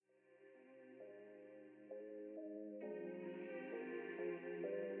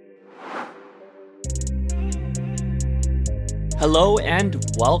Hello and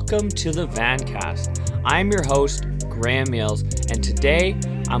welcome to the Vancast. I'm your host, Graham Mills, and today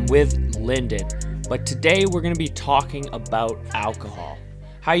I'm with Lyndon. But today we're going to be talking about alcohol.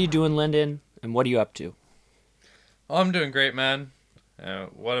 How you doing, Lyndon? And what are you up to? Oh, I'm doing great, man.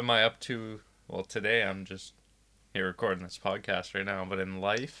 What am I up to? Well, today I'm just here recording this podcast right now, but in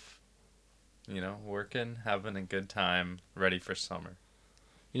life, working, having a good time, ready for summer.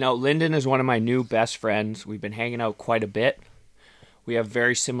 Lyndon is one of my new best friends. We've been hanging out quite a bit. We have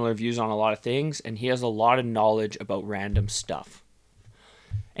very similar views on a lot of things, and he has a lot of knowledge about random stuff.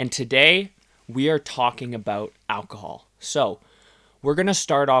 And today, we are talking about alcohol. So, we're going to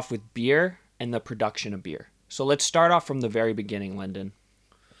start off with beer and the production of beer. So, let's start off from the very beginning, Lyndon.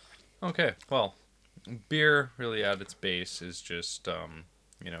 Okay, well, beer really at its base is just,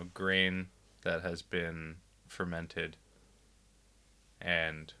 grain that has been fermented.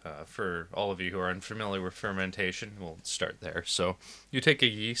 And for all of you who are unfamiliar with fermentation, we'll start there. So you take a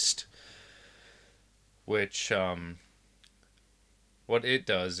yeast, which what it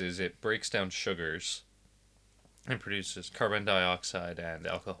does is it breaks down sugars and produces carbon dioxide and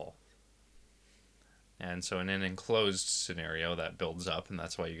alcohol. And so in an enclosed scenario, that builds up, and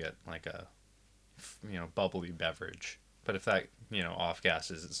that's why you get like a bubbly beverage. But if that off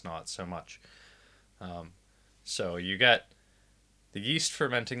gases, it's not so much. So you get the yeast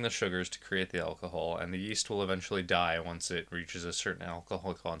fermenting the sugars to create the alcohol, and the yeast will eventually die once it reaches a certain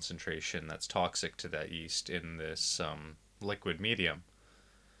alcohol concentration that's toxic to that yeast in this liquid medium.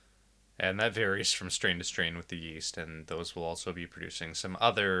 And that varies from strain to strain with the yeast, and those will also be producing some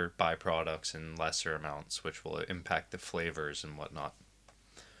other byproducts in lesser amounts, which will impact the flavors and whatnot.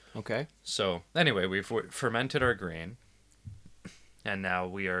 Okay. So, anyway, we've fermented our grain, and now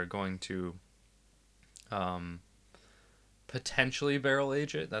we are going to potentially barrel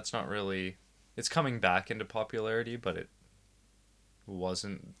age it. That's not really... It's coming back into popularity, but it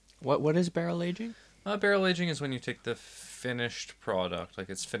wasn't... What is barrel aging? Barrel aging is when you take the finished product, like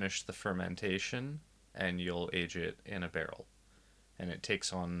it's finished the fermentation, and you'll age it in a barrel. And it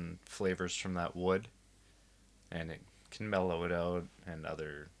takes on flavors from that wood, and it can mellow it out and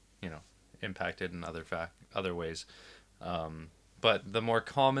other, impact it in other ways. But the more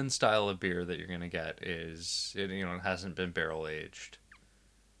common style of beer that you're going to get is, it hasn't been barrel aged.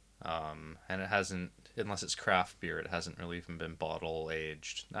 And it hasn't, unless it's craft beer, it hasn't really even been bottle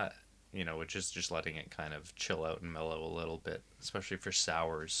aged. Which is just letting it kind of chill out and mellow a little bit, especially for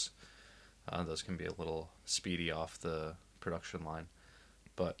sours. Those can be a little speedy off the production line.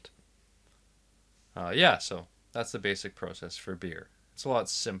 But, so that's the basic process for beer. It's a lot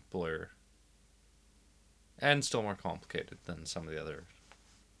simpler and still more complicated than some of the other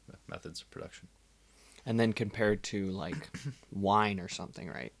methods of production. And then compared to like wine or something,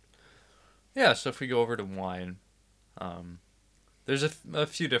 right? Yeah, so if we go over to wine, there's a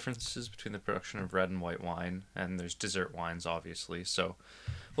few differences between the production of red and white wine, and there's dessert wines, obviously. So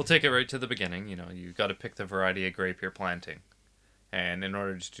we'll take it right to the beginning. You got to pick the variety of grape you're planting. And in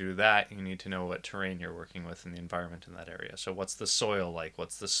order to do that, you need to know what terrain you're working with in the environment in that area. So what's the soil like?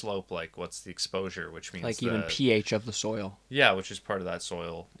 What's the slope like? What's the exposure? Which means like even pH of the soil. Yeah, which is part of that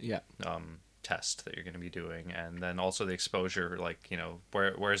soil test that you're going to be doing. And then also the exposure, like,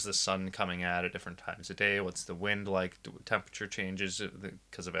 where's the sun coming at different times of day? What's the wind like? Temperature changes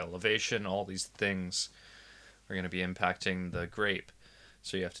because of elevation. All these things are going to be impacting the grape.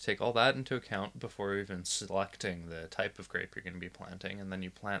 So you have to take all that into account before even selecting the type of grape you're going to be planting, and then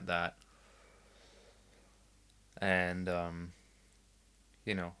you plant that. And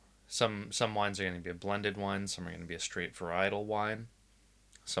some wines are going to be a blended wine, some are going to be a straight varietal wine.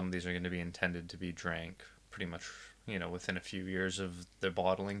 Some of these are going to be intended to be drank pretty much, within a few years of their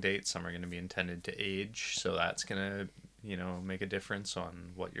bottling date. Some are going to be intended to age, so that's going to, make a difference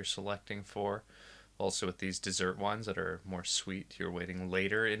on what you're selecting for. Also, with these dessert wines that are more sweet, you're waiting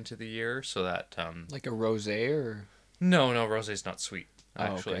later into the year, so that... like a rosé or... No, rosé's not sweet.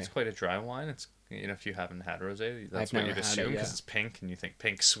 Actually, okay. It's quite a dry wine. It's if you haven't had rosé, that's what you'd assume, because it's pink, and you think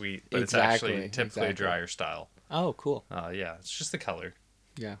pink sweet, but it's actually typically a drier style. Oh, cool. It's just the color.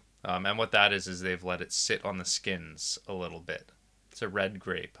 Yeah. And what that is they've let it sit on the skins a little bit. It's a red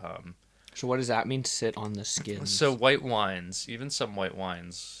grape. So what does that mean, sit on the skins? So white wines, even some white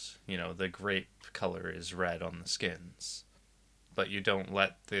wines, the grape color is red on the skins. But you don't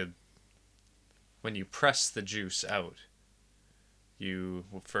let when you press the juice out,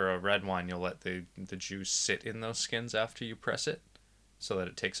 for a red wine, you'll let the juice sit in those skins after you press it, so that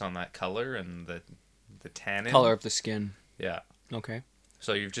it takes on that color and the tannin. Color of the skin. Yeah. Okay.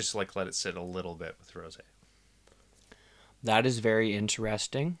 So you've just let it sit a little bit with rosé. That is very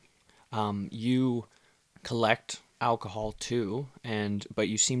interesting. You collect alcohol too, but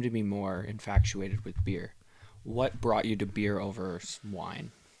you seem to be more infatuated with beer. What brought you to beer over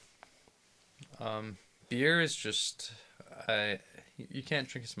wine? Beer is just I you can't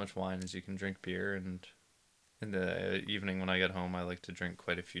drink as much wine as you can drink beer, and in the evening when I get home, I like to drink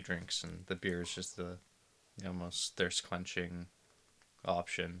quite a few drinks, and the beer is just the most thirst quenching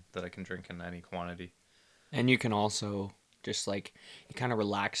option that I can drink in any quantity. And you can also just like it kind of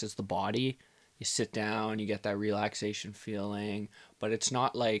relaxes the body. You sit down, you get that relaxation feeling, but it's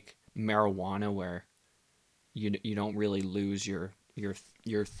not like marijuana where you don't really lose your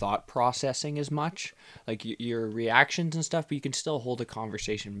thought processing as much, like your reactions and stuff, but you can still hold a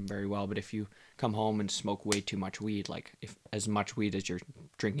conversation very well. But if you come home and smoke way too much weed, like if as much weed as you're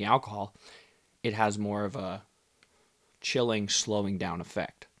drinking alcohol, it has more of a chilling, slowing down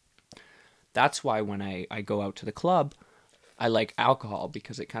effect. That's why when I go out to the club, I like alcohol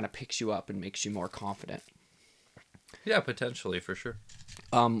because it kind of picks you up and makes you more confident. Yeah, potentially for sure.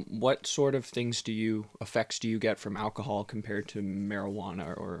 What sort of effects do you get from alcohol compared to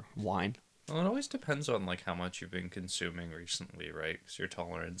marijuana or wine? Well, it always depends on like how much you've been consuming recently, right? Because your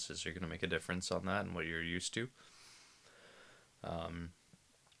tolerances are going to make a difference on that and what you're used to.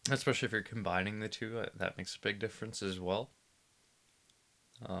 Especially if you're combining the two, that makes a big difference as well.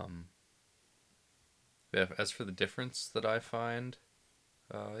 Yeah, as for the difference that I find,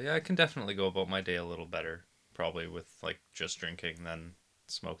 yeah, I can definitely go about my day a little better, probably with like just drinking than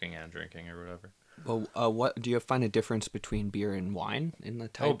smoking and drinking or whatever. Well, what do you find a difference between beer and wine in the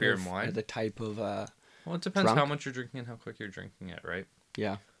type beer and wine? the type of Well, it depends drunk? how much you're drinking and how quick you're drinking it, right?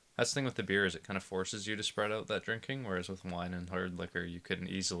 Yeah. That's the thing with the beer is it kind of forces you to spread out that drinking, whereas with wine and hard liquor, you can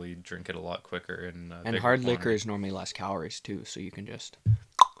easily drink it a lot quicker And hard liquor is normally less calories too, so you can just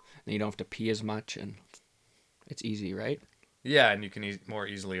you don't have to pee as much and it's easy, right? Yeah, and you can more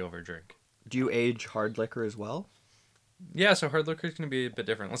easily overdrink. Do you age hard liquor as well? Yeah, so hard liquor is going to be a bit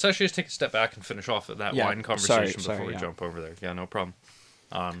different. Let's actually just take a step back and finish off that wine conversation before we jump over there. Yeah, no problem.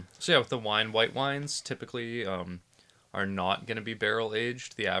 So yeah, with the wine, white wines typically are not going to be barrel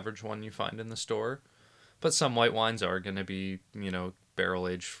aged, the average one you find in the store. But some white wines are going to be, barrel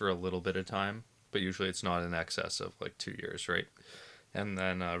aged for a little bit of time. But usually it's not in excess of like 2 years, right? And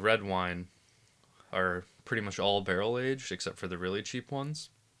then red wine are pretty much all barrel aged except for the really cheap ones.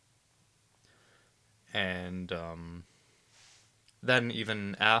 And then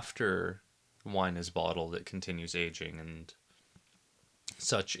even after wine is bottled, it continues aging and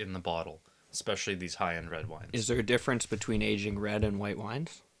such in the bottle, especially these high-end red wines. Is there a difference between aging red and white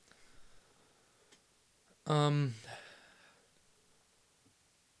wines?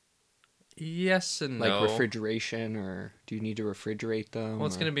 Yes and no. Like refrigeration, or do you need to refrigerate them? Well,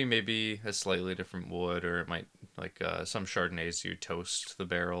 it's going to be maybe a slightly different wood, or it might, like some Chardonnays, you toast the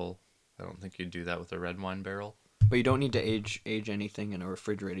barrel. I don't think you'd do that with a red wine barrel. But you don't need to age anything in a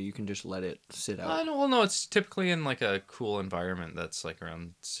refrigerator. You can just let it sit out. No, it's typically in like a cool environment that's like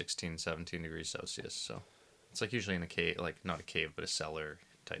around 16, 17 degrees Celsius. So it's like usually in a cave, like not a cave, but a cellar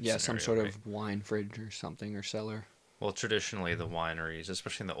type scenario. Some sort of wine fridge or something, or cellar. Well, traditionally the wineries,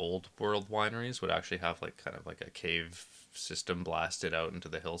 especially in the old world wineries, would actually have like kind of like a cave system blasted out into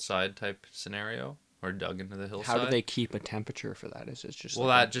the hillside type scenario. Or dug into the hillside. How do they keep a temperature for that? Is it just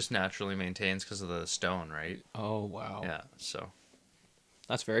that just naturally maintains because of the stone, right? Oh wow. Yeah, so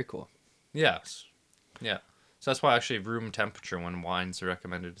that's very cool. Yes, yeah. So that's why actually room temperature, when wines are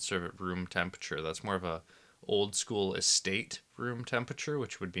recommended to serve at room temperature, that's more of a old school estate room temperature,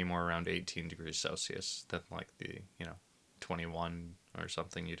 which would be more around 18 degrees Celsius than like the 21 or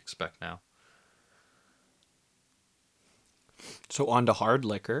something you'd expect now. So on to hard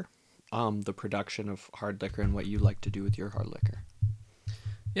liquor. The production of hard liquor and what you like to do with your hard liquor.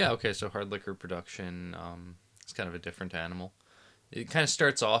 Yeah, okay, so hard liquor production is kind of a different animal. It kind of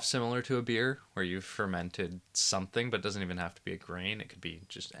starts off similar to a beer, where you've fermented something, but it doesn't even have to be a grain. It could be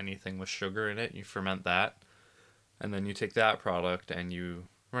just anything with sugar in it. You ferment that, and then you take that product and you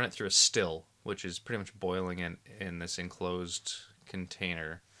run it through a still, which is pretty much boiling it in this enclosed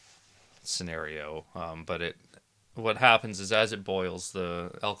container scenario. But what happens is as it boils,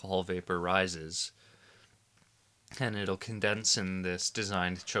 the alcohol vapor rises, and it'll condense in this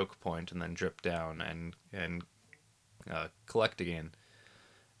designed choke point and then drip down and collect again.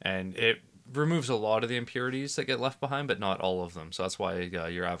 And it removes a lot of the impurities that get left behind, but not all of them. So that's why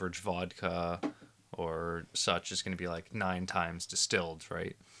your average vodka or such is going to be like 9 times distilled,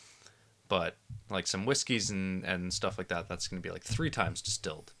 right? But like some whiskeys and stuff like that, that's going to be like 3 times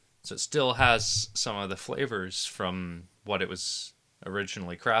distilled. So it still has some of the flavors from what it was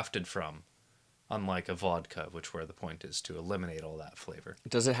originally crafted from, unlike a vodka, which where the point is to eliminate all that flavor.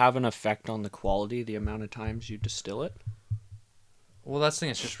 Does it have an effect on the quality, the amount of times you distill it? Well, that's the thing.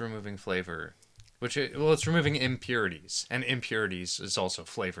 It's just removing flavor, it's removing impurities, and impurities is also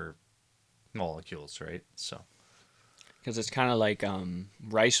flavor molecules, right? So, because it's kind of like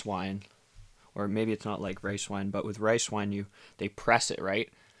rice wine, or maybe it's not like rice wine, but with rice wine, they press it, right?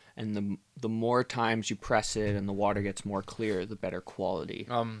 And the more times you press it and the water gets more clear, the better quality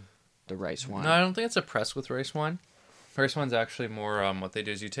the rice wine. No, I don't think it's a press with rice wine. Rice wine's actually more what they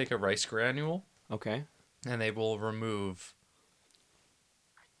do is you take a rice granule, okay, and they will remove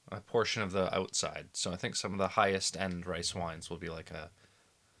a portion of the outside. So I think some of the highest end rice wines will be like I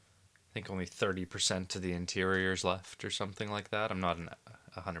think only 30% of the interior's left or something like that. I'm not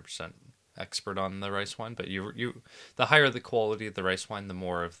 100% expert on the rice wine, but the higher the quality of the rice wine, the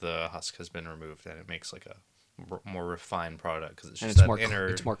more of the husk has been removed, and it makes like a more refined product because it's just that inner.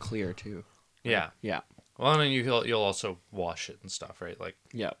 It's more clear too. Yeah. Yeah. Well, and then you'll also wash it and stuff, right? Like.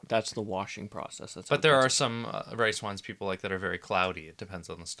 Yeah, that's the washing process. But there are some rice wines people like that are very cloudy. It depends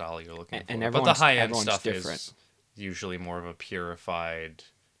on the style you're looking for. But the high end stuff different. Is usually more of a purified.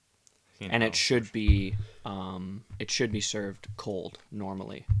 And it should be served cold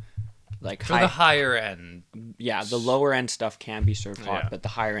normally. Like for the higher end. Yeah, the lower end stuff can be served hot, but the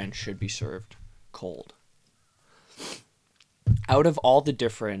higher end should be served cold. Out of all the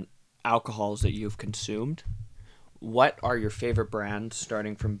different alcohols that you've consumed, what are your favorite brands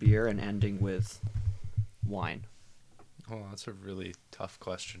starting from beer and ending with wine? Oh, that's a really tough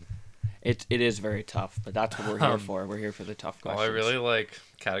question. It is very tough, but that's what we're here for. We're here for the tough questions. Well, I really like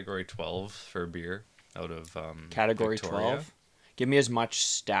Category 12 for beer out of Category Victoria. 12? Give me as much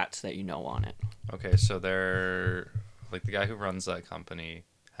stats that you know on it. Okay, so they're like the guy who runs that company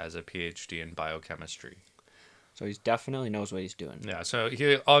has a PhD in biochemistry. So he definitely knows what he's doing. Yeah, so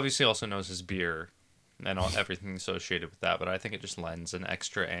he obviously also knows his beer and everything associated with that, but I think it just lends an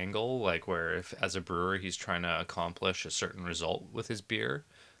extra angle, like where if as a brewer he's trying to accomplish a certain result with his beer,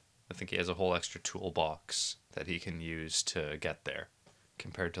 I think he has a whole extra toolbox that he can use to get there,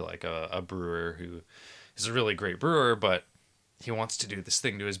 compared to like a brewer who is a really great brewer, but he wants to do this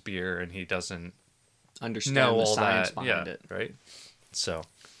thing to his beer and he doesn't understand know the all science that. behind Yeah, it. right? So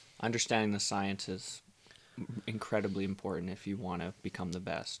understanding the science is incredibly important if you want to become the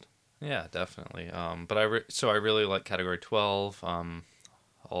best. Yeah, definitely. But I really like Category 12.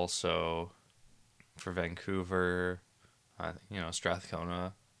 Also for Vancouver,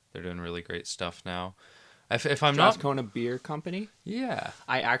 Strathcona, they're doing really great stuff now. If I'm not Strathcona Beer Company? Yeah.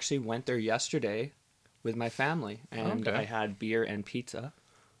 I actually went there yesterday with my family, and I had beer and pizza.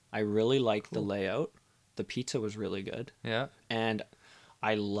 I really liked the layout. The pizza was really good. Yeah. And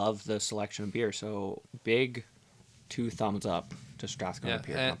I love the selection of beer, so big 2 thumbs up to Strathcona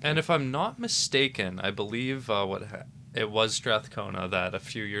Beer Company. And if I'm not mistaken, I believe it was Strathcona that a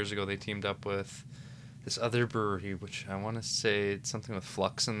few years ago they teamed up with this other brewery, which I want to say it's something with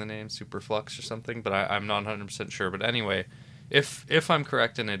Flux in the name, Super Flux or something, but I'm not 100% sure. But anyway, if I'm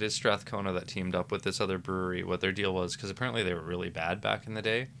correct and it is Strathcona that teamed up with this other brewery, what their deal was, because apparently they were really bad back in the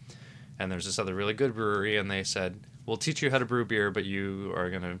day, and there's this other really good brewery, and they said, we'll teach you how to brew beer, but you are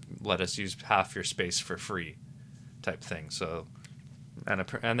going to let us use half your space for free type thing. So,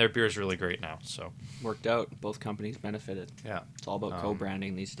 and their beer is really great now. So worked out. Both companies benefited. Yeah. It's all about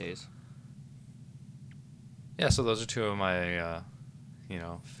co-branding these days. Yeah, so those are 2 of my,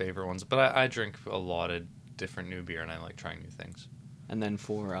 favorite ones. But I drink a lot of different new beer, and I like trying new things. And then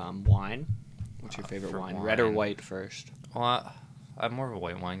for wine, what's your favorite wine? Red or white first? Well, I'm more of a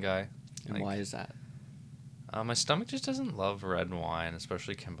white wine guy. And why is that? My stomach just doesn't love red wine,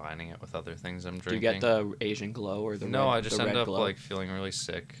 especially combining it with other things I'm drinking. Do you get the Asian glow or the No, red, I just the end red up glow? feeling really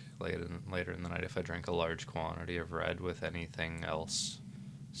sick later in the night if I drink a large quantity of red with anything else.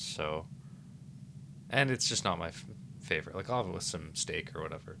 So, and it's just not my favorite. Like, I'll have it with some steak or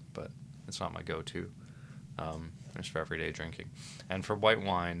whatever, but it's not my go-to. Just for everyday drinking. And for white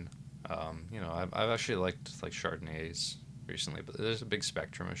wine, I've actually liked like Chardonnays recently, but there's a big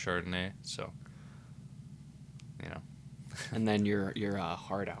spectrum of Chardonnay, so And then your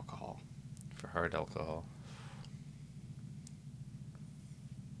hard alcohol. For hard alcohol,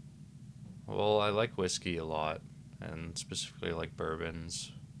 well, I like whiskey a lot, and specifically like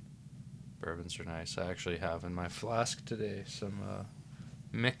bourbons. Bourbons are nice. I actually have in my flask today some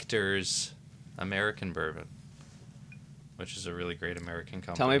Michter's American bourbon, which is a really great American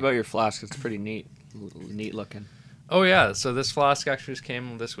company. Tell me about your flask. It's pretty neat. Neat looking. Oh, yeah. So this flask actually just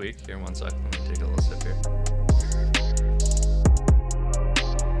came this week. Here, one sec. Let me take a little sip here.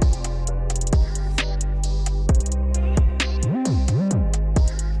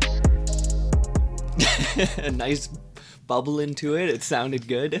 a nice bubble into it. It sounded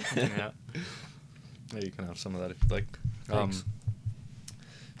good. Yeah. Yeah, you can have some of that if you'd like. Thanks.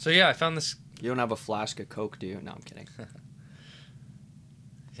 So yeah, I found this. You don't have a flask of Coke, do you? No, I'm kidding.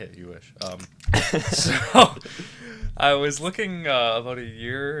 Yeah, you wish. So I was looking about a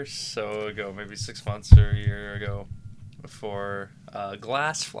year or so ago, maybe 6 months or a year ago, for a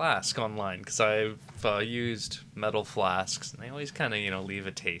glass flask online because I've used metal flasks and they always kind of leave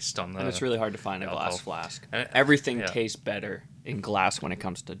a taste on the. And it's really hard to find a alcohol. glass flask. And Everything yeah. tastes better in glass when it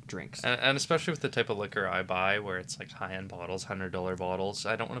comes to drinks. And especially with the type of liquor I buy, where it's like high-end bottles, $100 bottles,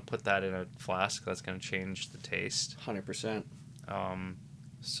 I don't want to put that in a flask. That's going to change the taste. 100%.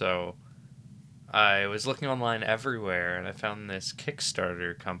 So I was looking online everywhere, and I found this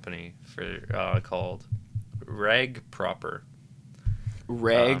Kickstarter company called Reg Proper.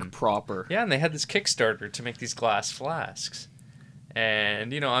 Reg Proper. Yeah, and they had this Kickstarter to make these glass flasks.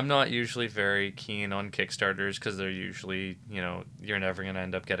 And, I'm not usually very keen on Kickstarters because they're usually, you're never going to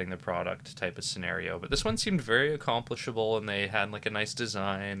end up getting the product type of scenario. But this one seemed very accomplishable, and they had, like, a nice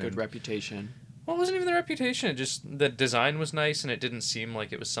design. Good reputation. Well, it wasn't even the reputation. It just, the design was nice, and it didn't seem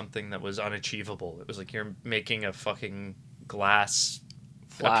like it was something that was unachievable. It was like you're making a fucking glass...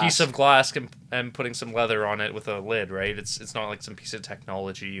 Flask. A piece of glass and putting some leather on it with a lid, right? It's not like some piece of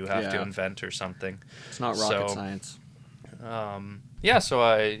technology you have to invent or something. It's not rocket science. Yeah, so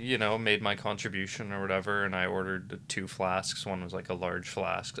I, made my contribution or whatever, and I ordered 2 flasks. One was like a large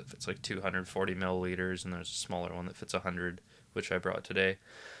flask that fits like 240 milliliters, and there's a smaller one that fits 100, which I brought today.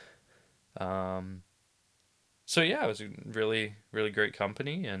 So yeah, it was a really, really great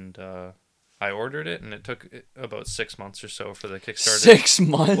company, and I ordered it, and it took about 6 months or so for the Kickstarter. 6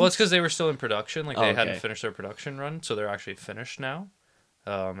 months? Well, it's because they were still in production. Like, they hadn't okay. finished their production run, so they're actually finished now.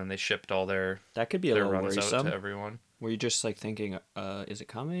 And they shipped all their That could be a their little runs out worrisome. to everyone. Were you just like thinking, is it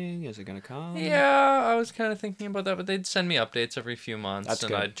coming? Is it gonna come? Yeah, I was kind of thinking about that, but they'd send me updates every few months. That's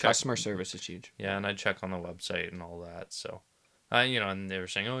and good. I'd check, Customer service is huge. Yeah, and I'd check on the website and all that. So, and they were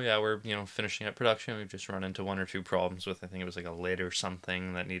saying, oh yeah, we're finishing up production. We've just run into 1 or 2 problems with, I think it was like a lid or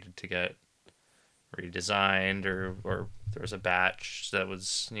something that needed to get redesigned, or there was a batch that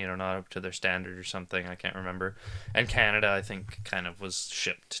was not up to their standard or something. I can't remember. And Canada, I think, kind of was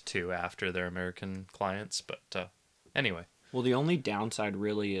shipped to after their American clients. But anyway. Well, the only downside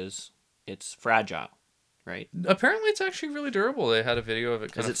really is it's fragile, right? Apparently, it's actually really durable. They had a video of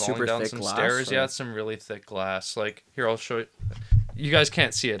it kind Is of it falling super down thick some glass, stairs. or- Yeah, it's some really thick glass. Like, here, I'll show you. You guys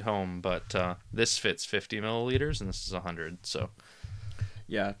can't see at home, but this fits 50 milliliters, and this is 100. So,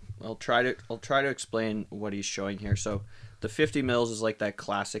 Yeah, I'll try to explain what he's showing here. So, the 50 mils is like that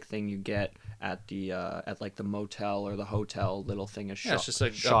classic thing you get at the at like the motel or the hotel. Little thing of yeah, it's just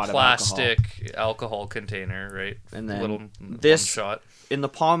a shot of plastic alcohol container, right? And then little this- one shot. in the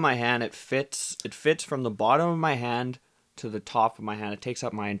palm of my hand. It fits from the bottom of my hand to the top of my hand. It takes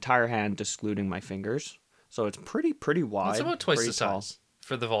up my entire hand, excluding my fingers. So it's pretty wide. It's about twice pretty the tall. size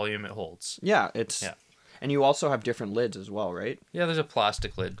for the volume it holds. Yeah, it's Yeah. And you also have different lids as well, right? Yeah, there's a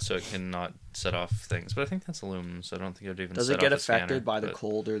plastic lid so it can not set off things, but I think that's aluminum, so I don't think it would even Does set it get off a scanner, affected by the but-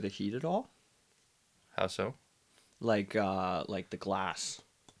 cold or the heat at all? How so? Like the glass.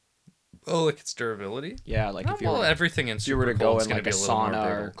 Oh, like its durability? Yeah, like if you well, were, everything in if you were super to go cold is in going like to a be a little more sauna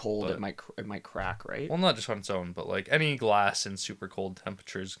brittle. or cold, but- it might crack, right? Well, not just on its own, but like any glass in super cold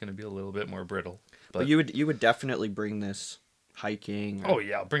temperatures is going to be a little bit more brittle. But you would definitely bring this hiking. Oh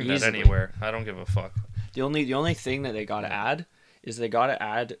yeah, I'll bring that Easily. anywhere. I don't give a fuck. The only thing that they got to add is they got to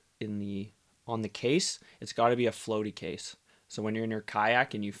add on the case. It's got to be a floaty case. So when you're in your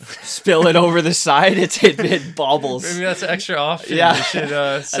kayak and you spill it over the side, it bobbles. Maybe that's an extra option. Yeah. You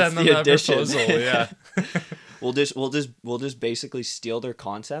should send them the that addition. proposal. Yeah. We'll just basically steal their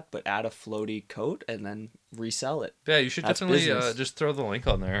concept, but add a floaty coat and then resell it. Yeah, you should That's definitely business. just throw the link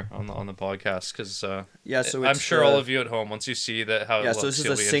on there on the podcast because Yeah, so I'm it's sure the- all of you at home, once you see that how it Yeah, looks, so this is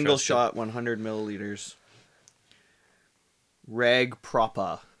you'll a be single interested. shot, 100 milliliters. Reg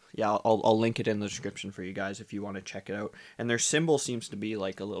Propa. Yeah, I'll link it in the description for you guys if you want to check it out. And their symbol seems to be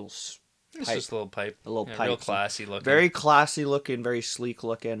like a little It's pipe. just a little pipe. A little Yeah, pipe, real so classy looking. Very classy looking, very sleek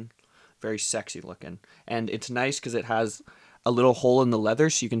looking, very sexy looking. And it's nice because it has a little hole in the leather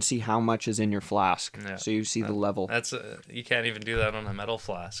so you can see how much is in your flask. Yeah. So you see the level. That's you can't even do that on a metal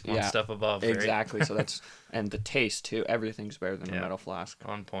flask. One Yeah, step above. Right? Exactly. So that's and the taste too. Everything's better than a Yeah. metal flask.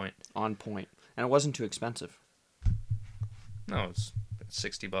 On point. On point. And it wasn't too expensive. No, it's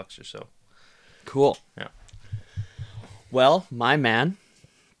 $60 or so. Cool. Yeah. Well, my man,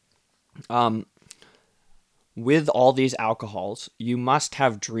 with all these alcohols, you must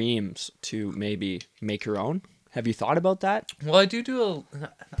have dreams to maybe make your own. Have you thought about that? Well, I do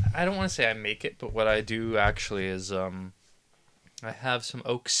I don't want to say I make it, but what I do actually is I have some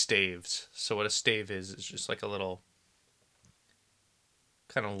oak staves. So what a stave is just like a little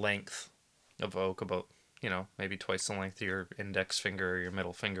kind of length of oak, about, maybe twice the length of your index finger or your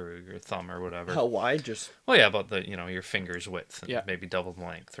middle finger or your thumb or whatever. How wide? Just Well, yeah, about the, your finger's width, and Yeah. maybe double the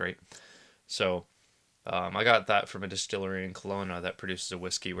length, right? So I got that from a distillery in Kelowna that produces a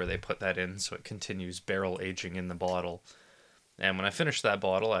whiskey where they put that in so it continues barrel aging in the bottle. And when I finished that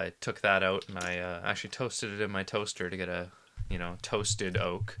bottle, I took that out and I actually toasted it in my toaster to get a, toasted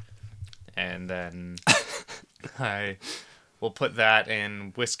oak. And then I will put that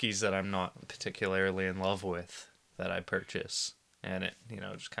in whiskeys that I'm not particularly in love with that I purchase. And it,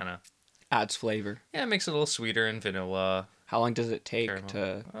 just kind of, adds flavor. yeah, it makes it a little sweeter and vanilla. How long does it take Caramel.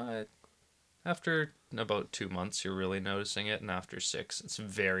 to... After about 2 months, you're really noticing it. And after 6, it's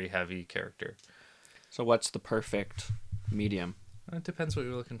very heavy character. So what's the perfect medium? It depends what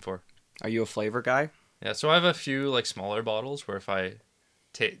you're looking for. Are you a flavor guy? Yeah, so I have a few like smaller bottles where if I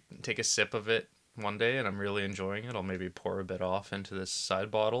take a sip of it one day and I'm really enjoying it, I'll maybe pour a bit off into this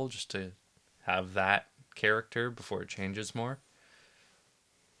side bottle just to have that character before it changes more.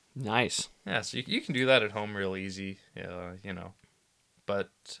 Nice. Yeah, so you can do that at home real easy,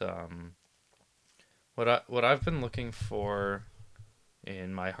 But what I've been looking for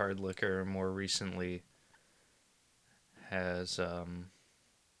in my hard liquor more recently has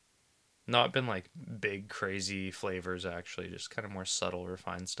not been like big crazy flavors, actually, just kind of more subtle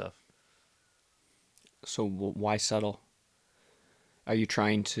refined stuff. So why subtle? Are you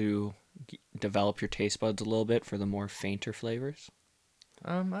trying to develop your taste buds a little bit for the more fainter flavors?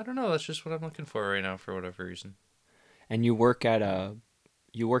 I don't know, that's just what I'm looking for right now for whatever reason. And you work at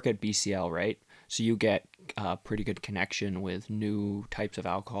BCL, right? So you get a pretty good connection with new types of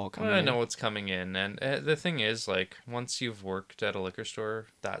alcohol coming in. I know what's coming in, and the thing is, like, once you've worked at a liquor store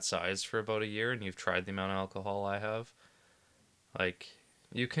that size for about a year and you've tried the amount of alcohol I have, like,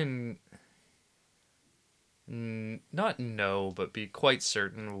 you can not know, but be quite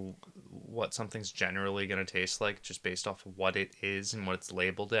certain what something's generally going to taste like just based off of what it is and what it's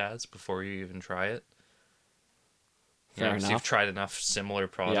labeled as before you even try it. Fair enough. So you've tried enough similar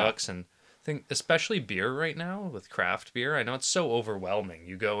products, and I think especially beer right now with craft beer, I know it's so overwhelming.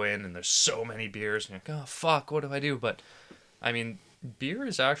 You go in and there's so many beers and you're like, oh fuck, what do I do? But I mean, beer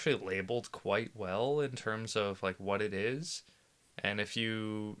is actually labeled quite well in terms of like what it is. And if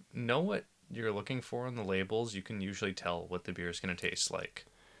you know what you're looking for on the labels, you can usually tell what the beer is going to taste like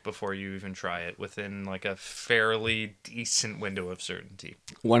before you even try it within like a fairly decent window of certainty.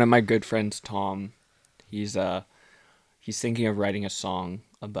 One of my good friends, Tom, he's thinking of writing a song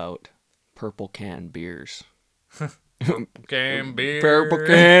about purple can beers. Can beer. Purple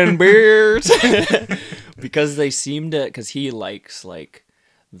can beers. Because they seem to, because he likes like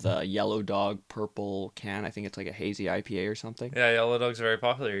the Yellow Dog purple can. I think it's like a hazy IPA or something. Yeah, Yellow Dog's very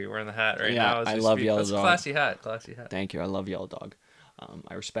popular. You're wearing the hat right Yeah, now. I love Yellow That's Dog. a classy hat. Classy hat. Thank you. I love Yellow Dog.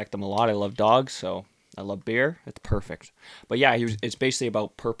 I respect them a lot. I love dogs, so I love beer. It's perfect. But yeah, it's basically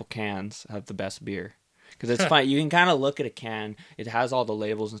about purple cans have the best beer. Because it's fun. You can kind of look at a can. It has all the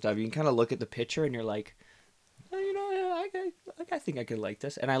labels and stuff. You can kind of look at the picture and you're like, oh, I think I could like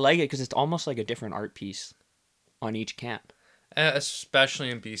this. And I like it because it's almost like a different art piece on each can.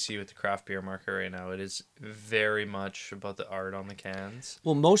 Especially in BC with the craft beer market right now, it is very much about the art on the cans.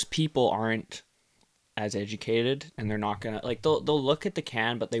 Well, most people aren't as educated, and they're not gonna like they'll look at the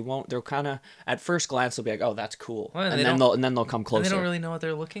can, but they won't. They'll kind of at first glance they'll be like, "Oh, that's cool," Well, and then they'll come closer. And they don't really know what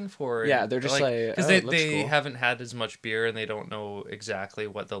they're looking for. Yeah, they're just like, because "Oh, it looks they cool." haven't had as much beer and they don't know exactly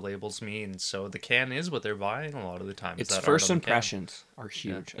what the labels mean. So the can is what they're buying a lot of the time. It's that art first on the can. impressions are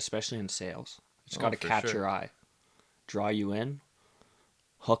huge, especially in sales. It's got to for catch sure. your eye, draw you in,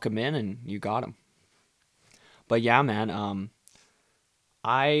 hook them in, and you got them. But yeah, man.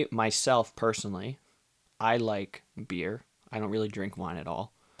 I myself personally, I like beer. I don't really drink wine at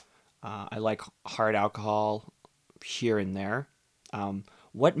all. I like hard alcohol here and there.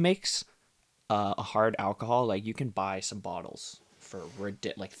 What makes a hard alcohol, like you can buy some bottles for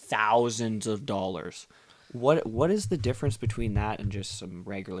like thousands of dollars. What is the difference between that and just some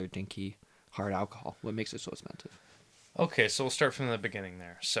regular dinky hard alcohol? What makes it so expensive? Okay, so we'll start from the beginning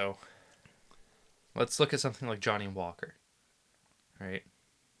there. So let's look at something like Johnny Walker, right?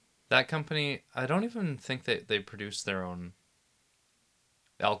 That company, I don't even think that they produce their own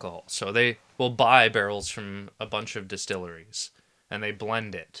alcohol. So they will buy barrels from a bunch of distilleries and they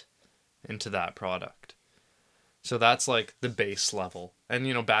blend it into that product. So that's like the base level. And,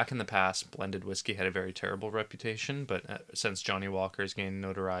 you know, back in the past, blended whiskey had a very terrible reputation. But since Johnny Walker has gained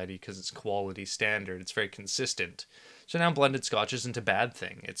notoriety because it's quality standard, it's very consistent. So now blended scotch isn't a bad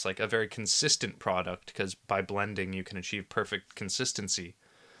thing. It's like a very consistent product because by blending, you can achieve perfect consistency.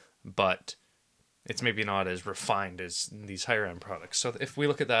 But it's maybe not as refined as these higher end products. So if we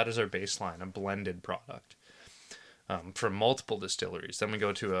look at that as our baseline, a blended product, from multiple distilleries. Then we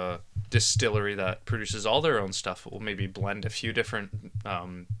go to a distillery that produces all their own stuff. It will maybe blend a few different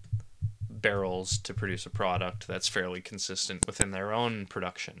barrels to produce a product that's fairly consistent within their own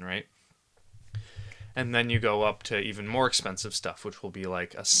production, right? And then you go up to even more expensive stuff, which will be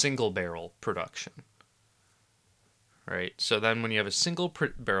like a single barrel production, right? So then when you have a single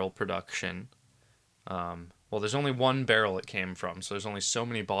barrel production, well, there's only one barrel it came from, so there's only so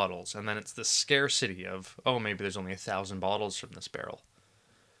many bottles. And then it's the scarcity of, oh, maybe there's only 1,000 bottles from this barrel.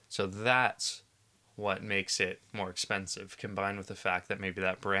 So that's what makes it more expensive, combined with the fact that maybe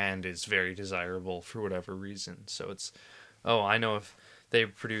that brand is very desirable for whatever reason. So it's, oh, I know if they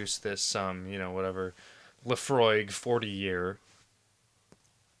produce this, whatever, Lefroy 40 year.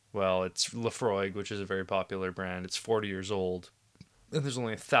 Well, it's Lefroy, which is a very popular brand. It's 40 years old. And there's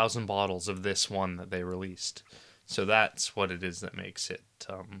only 1,000 bottles of this one that they released. So that's what it is that makes it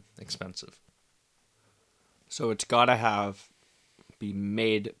expensive. So it's got to be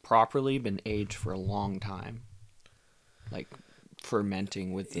made properly, been aged for a long time. Like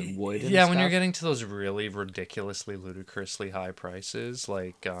fermenting with the wood and yeah, stuff. When you're getting to those really ridiculously, ludicrously high prices,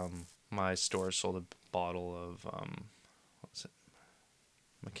 like my store sold a bottle of,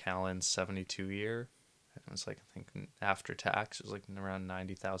 Macallan 72 year. It was like, I think after tax, it was like around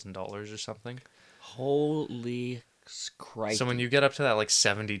 $90,000 or something. Holy Christ. So when you get up to that like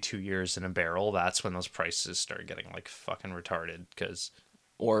 72 years in a barrel, that's when those prices start getting like fucking retarded.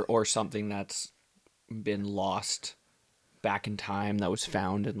 Or something that's been lost back in time that was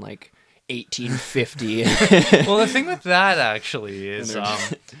found in like 1850. Well, the thing with that actually is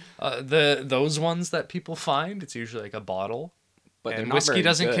those ones that people find, it's usually like a bottle. But and whiskey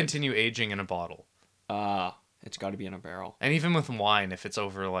doesn't continue aging in a bottle. It's got to be in a barrel. And even with wine, if it's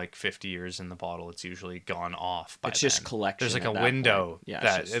over like 50 years in the bottle, it's usually gone off by It's then. just collection. There's like a window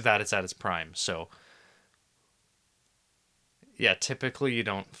that it's at its prime. So, yeah, typically you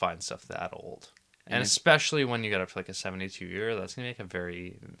don't find stuff that old. And especially when you get up to like a 72 year, that's going to make a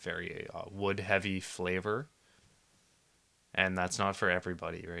very, very wood-heavy flavor. And that's not for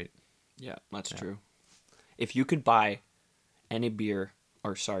everybody, right? Yeah, that's true. If you could buy any beer,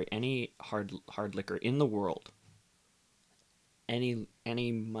 any hard liquor in the world, any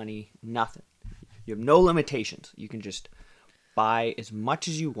money, nothing. You have no limitations. You can just buy as much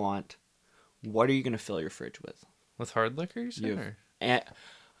as you want. What are you going to fill your fridge with? With hard liquors? Not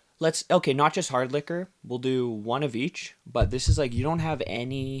just hard liquor. We'll do one of each, but this is like you don't have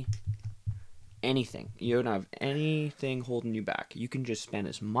anything. You don't have anything holding you back. You can just spend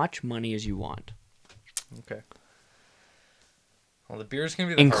as much money as you want. Okay. Well, the beer's going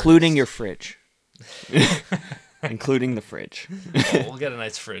to be including your fridge. Including the fridge. We'll get a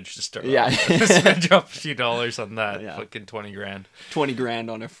nice fridge to start. Yeah. Drop a few dollars on that. Yeah. Fucking $20,000. $20,000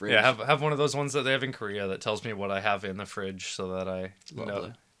 on a fridge. Yeah, have one of those ones that they have in Korea that tells me what I have in the fridge so that I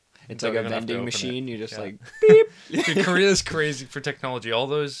know. It's like a vending machine. You just like, beep. Dude, Korea's crazy for technology. All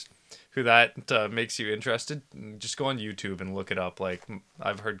those who that makes you interested, just go on YouTube and look it up. Like,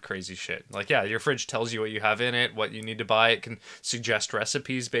 I've heard crazy shit. Like, yeah, your fridge tells you what you have in it, what you need to buy. It can suggest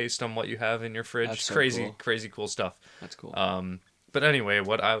recipes based on what you have in your fridge. That's so crazy, cool. Crazy cool stuff. That's cool. But anyway,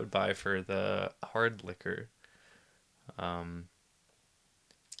 what I would buy for the hard liquor, it's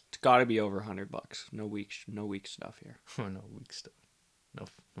got to be over $100. No weak stuff here. Oh, no weak stuff.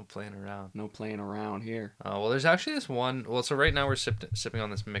 No playing around. No playing around here. Well, there's actually this one. Well, so right now we're sipping on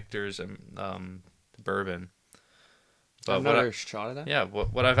this Michter's bourbon. But another shot of that? Yeah.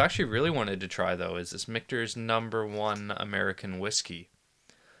 What I've actually really wanted to try, though, is this Michter's #1 American whiskey.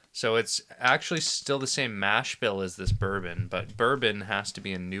 So it's actually still the same mash bill as this bourbon, but bourbon has to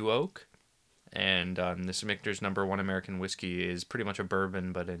be a new oak. And this Michter's #1 American whiskey is pretty much a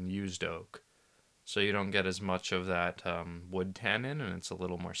bourbon, but in used oak. So you don't get as much of that wood tannin, and it's a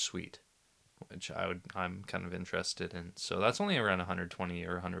little more sweet, which I'm kind of interested in. So that's only around 120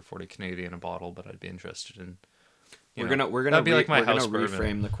 or 140 Canadian a bottle, but I'd be interested in. We're gonna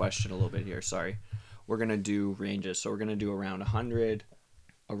reframe the question a little bit here. Sorry, we're gonna do ranges. So we're gonna do around 100,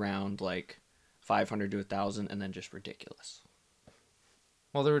 around like 500 to 1,000, and then just ridiculous.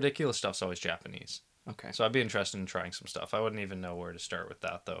 Well, the ridiculous stuff's always Japanese. Okay. So I'd be interested in trying some stuff. I wouldn't even know where to start with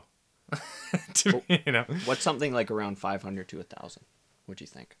that, though. What's something like around 500 to 1,000? What do you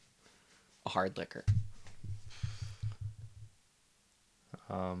think? A hard liquor.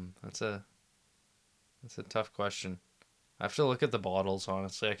 That's a tough question. I have to look at the bottles.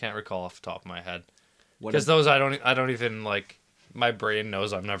 Honestly, I can't recall off the top of my head. Because those I don't even like. My brain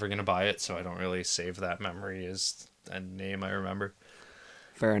knows I'm never gonna buy it, so I don't really save that memory as a name I remember.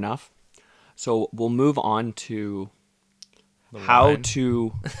 Fair enough. So we'll move on to Move wine on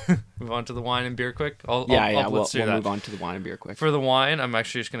to the wine and beer quick. We'll move on to the wine and beer quick. For the wine, I'm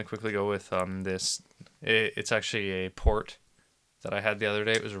actually just gonna quickly go with this. It's actually a port that I had the other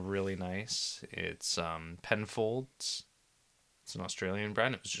day. It was really nice. It's Penfolds. It's an Australian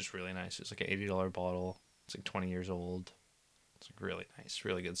brand. It was just really nice. It's like an $80 bottle. It's like 20 years old. It's like really nice,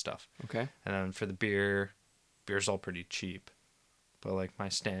 really good stuff. Okay. And then for the beer's all pretty cheap. But like my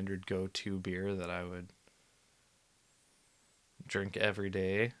standard go-to beer that I would drink every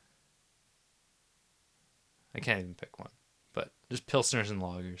day. I can't even pick one. But just Pilsners and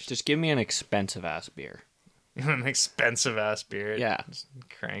lagers. Just give me an expensive ass beer. An expensive ass beer. Yeah. Just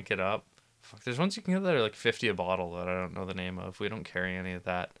crank it up. Fuck, there's ones you can get that are like $50 a bottle that I don't know the name of. We don't carry any of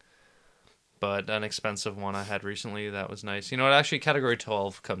that. But an expensive one I had recently that was nice. You know what? Actually, Category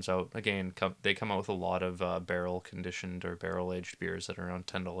 12 comes out. Again, they come out with a lot of barrel conditioned or barrel aged beers that are around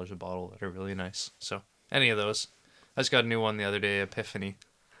 $10 a bottle that are really nice. So, any of those. I just got a new one the other day, Epiphany.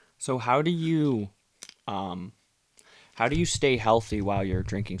 So how do you stay healthy while you're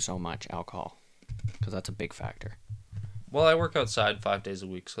drinking so much alcohol? Because that's a big factor. Well, I work outside 5 days a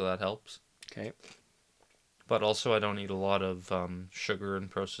week, so that helps. Okay. But also, I don't eat a lot of sugar and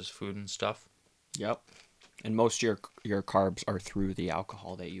processed food and stuff. Yep. And most of your carbs are through the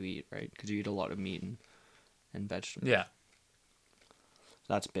alcohol that you eat, right? Because you eat a lot of meat and vegetables. Yeah.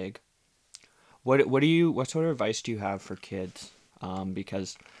 That's big. What sort of advice do you have for kids?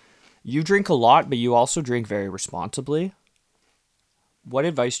 Because you drink a lot, but you also drink very responsibly. What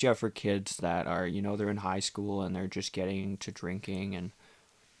advice do you have for kids that are, they're in high school and they're just getting to drinking? And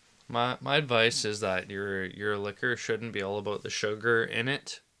my advice is that your liquor shouldn't be all about the sugar in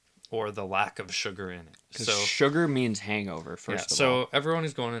it or the lack of sugar in it. Because sugar means hangover, first of all. So everyone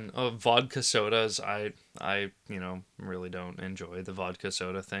is going in vodka sodas. I really don't enjoy the vodka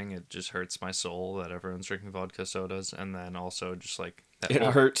soda thing. It just hurts my soul that everyone's drinking vodka sodas. And then also just like it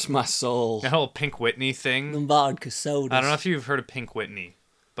hurts my soul. The whole Pink Whitney thing. The vodka sodas. I don't know if you've heard of Pink Whitney,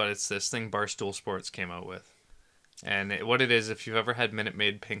 but it's this thing Barstool Sports came out with. And what it is, if you've ever had Minute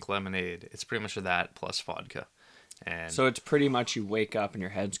Maid pink lemonade, it's pretty much that plus vodka. And so it's pretty much you wake up and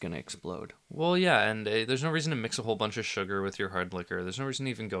your head's going to explode. Well, yeah, and there's no reason to mix a whole bunch of sugar with your hard liquor. There's no reason to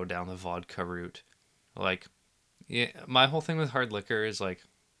even go down the vodka route. Like, yeah, my whole thing with hard liquor is, like,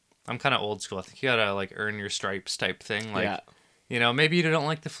 I'm kind of old school. I think you gotta, like, earn your stripes type thing. Like, yeah. Maybe you don't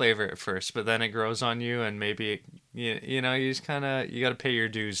like the flavor at first, but then it grows on you, and maybe, you just kind of, you gotta pay your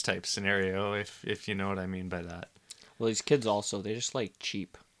dues type scenario, if you know what I mean by that. Well, these kids also, they just like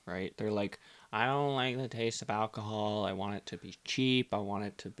cheap, right? They're like, I don't like the taste of alcohol. I want it to be cheap. I want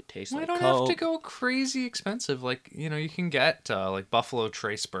it to taste like Coke. I don't have to go crazy expensive. Like, you can get, like, Buffalo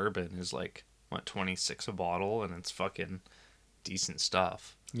Trace Bourbon is, like, what, $26 a bottle, and it's fucking decent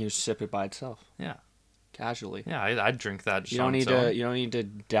stuff. You just sip it by itself. Yeah. Casually. Yeah, I'd drink that just you don't need to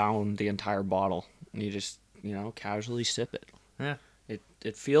down the entire bottle. You just, casually sip it. Yeah.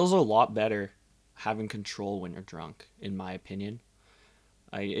 It feels a lot better having control when you're drunk, in my opinion.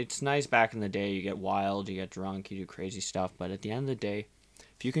 It's nice back in the day. You get wild, you get drunk, you do crazy stuff. But at the end of the day,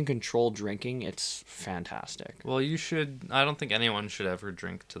 if you can control drinking, it's fantastic. Well, you should. I don't think anyone should ever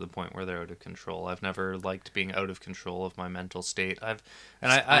drink to the point where they're out of control. I've never liked being out of control of my mental state.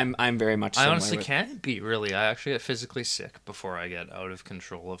 I'm very much. I honestly can't be really. I actually get physically sick before I get out of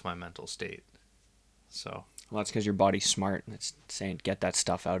control of my mental state. So. Well, that's because your body's smart and it's saying, "Get that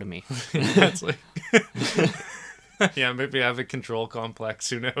stuff out of me." That's like. Yeah, maybe I have a control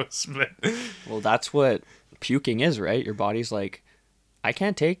complex. Who knows? But well, that's what puking is, right? Your body's like, I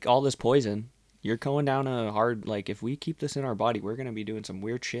can't take all this poison. You're going down a hard, like, if we keep this in our body, we're going to be doing some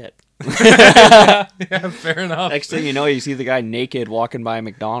weird shit. Yeah, fair enough. Next thing you know, you see the guy naked walking by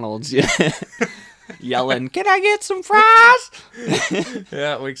McDonald's yelling, "Can I get some fries?"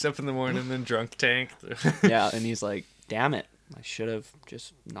 Yeah, wakes up in the morning and drunk tanked. Yeah, and he's like, damn it. I should have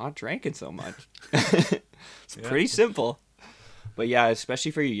just not drank so much. It's pretty simple. But yeah,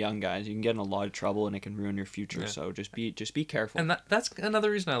 especially for you young guys, you can get in a lot of trouble and it can ruin your future. Yeah. So just be careful. And that's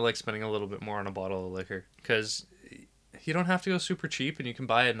another reason I like spending a little bit more on a bottle of liquor, because you don't have to go super cheap, and you can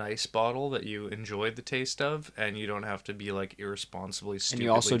buy a nice bottle that you enjoy the taste of, and you don't have to be like irresponsibly stupid. And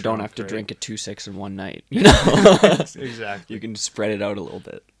you also don't have to drink a 2-6 in one night. You know, exactly. You can spread it out a little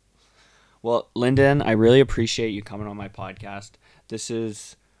bit. Well, Lyndon, I really appreciate you coming on my podcast. This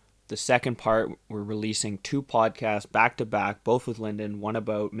is the second part, we're releasing 2 podcasts back to back, both with Lyndon, one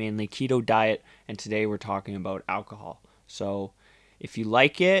about mainly keto diet, and today we're talking about alcohol. So if you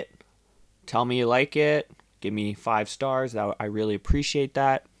like it, tell me you like it. Give me 5 stars. I really appreciate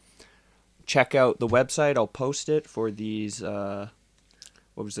that. Check out the website. I'll post it for these, what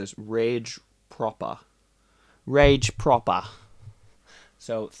was this? Rage Proper.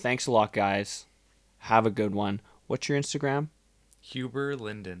 So thanks a lot, guys. Have a good one. What's your Instagram? Huber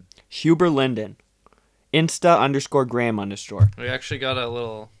Linden. Huber Linden. Insta_Graham_. We actually got a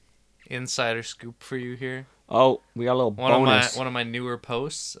little insider scoop for you here. Oh, we got a little bonus. One of my newer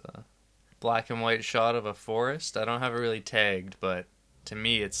posts, black and white shot of a forest. I don't have it really tagged, but to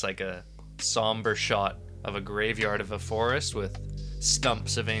me it's like a somber shot of a graveyard of a forest with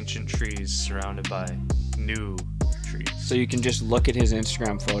stumps of ancient trees surrounded by new trees. So you can just look at his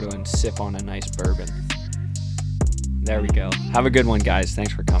Instagram photo and sip on a nice bourbon. There we go. Have a good one, guys.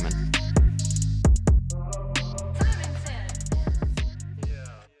 Thanks for coming.